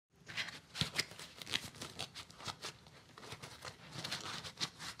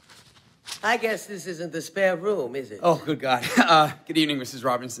I guess this isn't the spare room, is it? Oh, good God. Good evening, Mrs.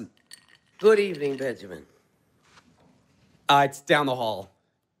 Robinson. Good evening, Benjamin. It's down the hall.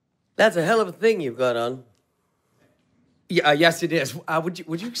 That's a hell of a thing you've got on. Yeah, yes, it is.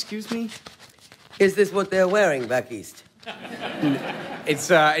 Would you excuse me? Is this what they're wearing back east? It's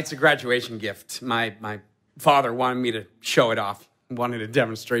a graduation gift. My father wanted me to show it off. Wanted a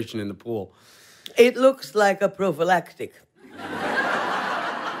demonstration in the pool. It looks like a prophylactic.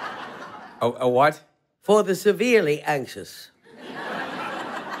 A what? For the severely anxious.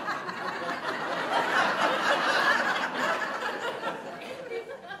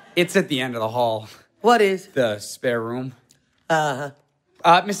 It's at the end of the hall. What is? The spare room. Uh-huh.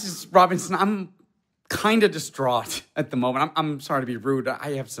 Mrs. Robinson, I'm kind of distraught at the moment. I'm sorry to be rude.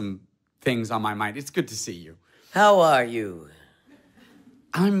 I have some things on my mind. It's good to see you. How are you?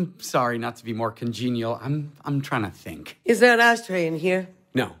 I'm sorry not to be more congenial. I'm trying to think. Is there an ashtray in here?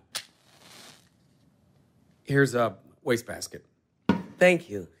 No. Here's a wastebasket. Thank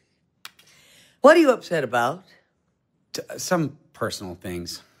you. What are you upset about? Some personal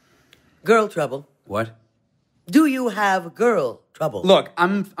things. Girl trouble. What? Do you have girl trouble? Look,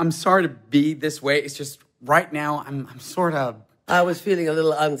 I'm sorry to be this way. It's just right now I'm sort of... I was feeling a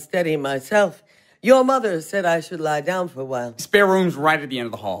little unsteady myself. Your mother said I should lie down for a while. Spare room's right at the end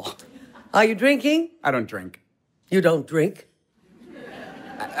of the hall. Are you drinking? I don't drink. You don't drink?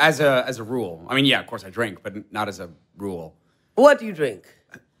 As a rule. I mean, yeah, of course I drink, but not as a rule. What do you drink?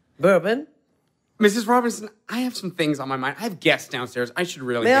 Bourbon? Mrs. Robinson, I have some things on my mind. I have guests downstairs. I should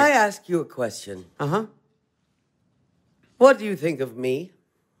really... May I ask you a question? Uh-huh. What do you think of me?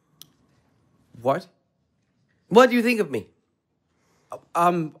 What? What do you think of me?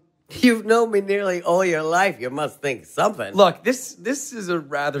 You've known me nearly all your life. You must think something. Look, this is a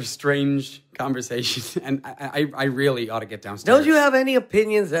rather strange conversation, and I really ought to get downstairs. Don't you have any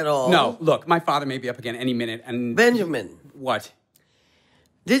opinions at all? No, look, my father may be up again any minute, and... Benjamin. What?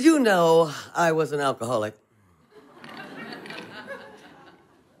 Did you know I was an alcoholic?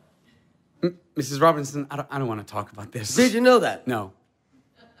 Mrs. Robinson, I don't want to talk about this. Did you know that? No.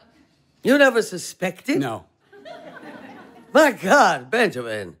 You never suspected? No. My God,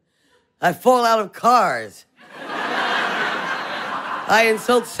 Benjamin. I fall out of cars. I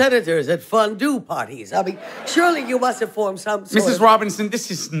insult senators at fondue parties. I mean, surely you must have formed some sort Mrs. of... Robinson, this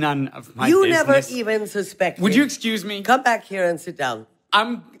is none of my You business. never even suspected. Would you excuse me? Come back here and sit down.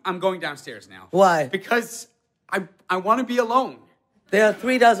 I'm going downstairs now. Why? Because I want to be alone. There are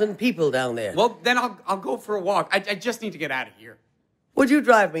 36 people down there. Well, then I'll go for a walk. I just need to get out of here. Would you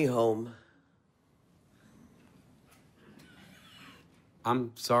drive me home?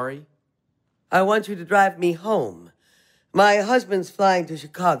 I'm sorry? I want you to drive me home. My husband's flying to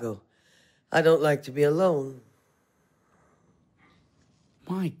Chicago. I don't like to be alone.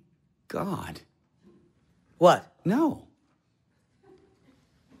 My God. What? No.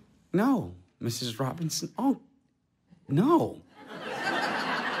 No, Mrs. Robinson. Oh, no.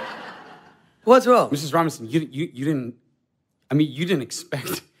 What's wrong? Mrs. Robinson, you didn't... I mean, you didn't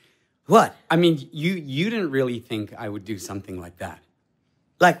expect... What? I mean, you didn't really think I would do something like that.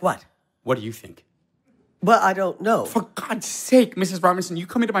 Like what? What do you think? Well, I don't know. For God's sake, Mrs. Robinson, you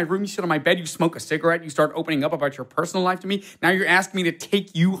come into my room, you sit on my bed, you smoke a cigarette, you start opening up about your personal life to me. Now you're asking me to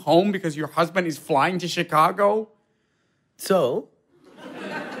take you home because your husband is flying to Chicago? So?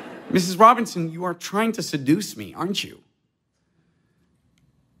 Mrs. Robinson, you are trying to seduce me, aren't you?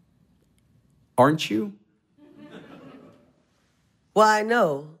 Aren't you? Why,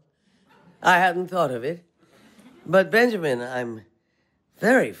 no. I hadn't thought of it. But, Benjamin, I'm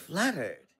very flattered.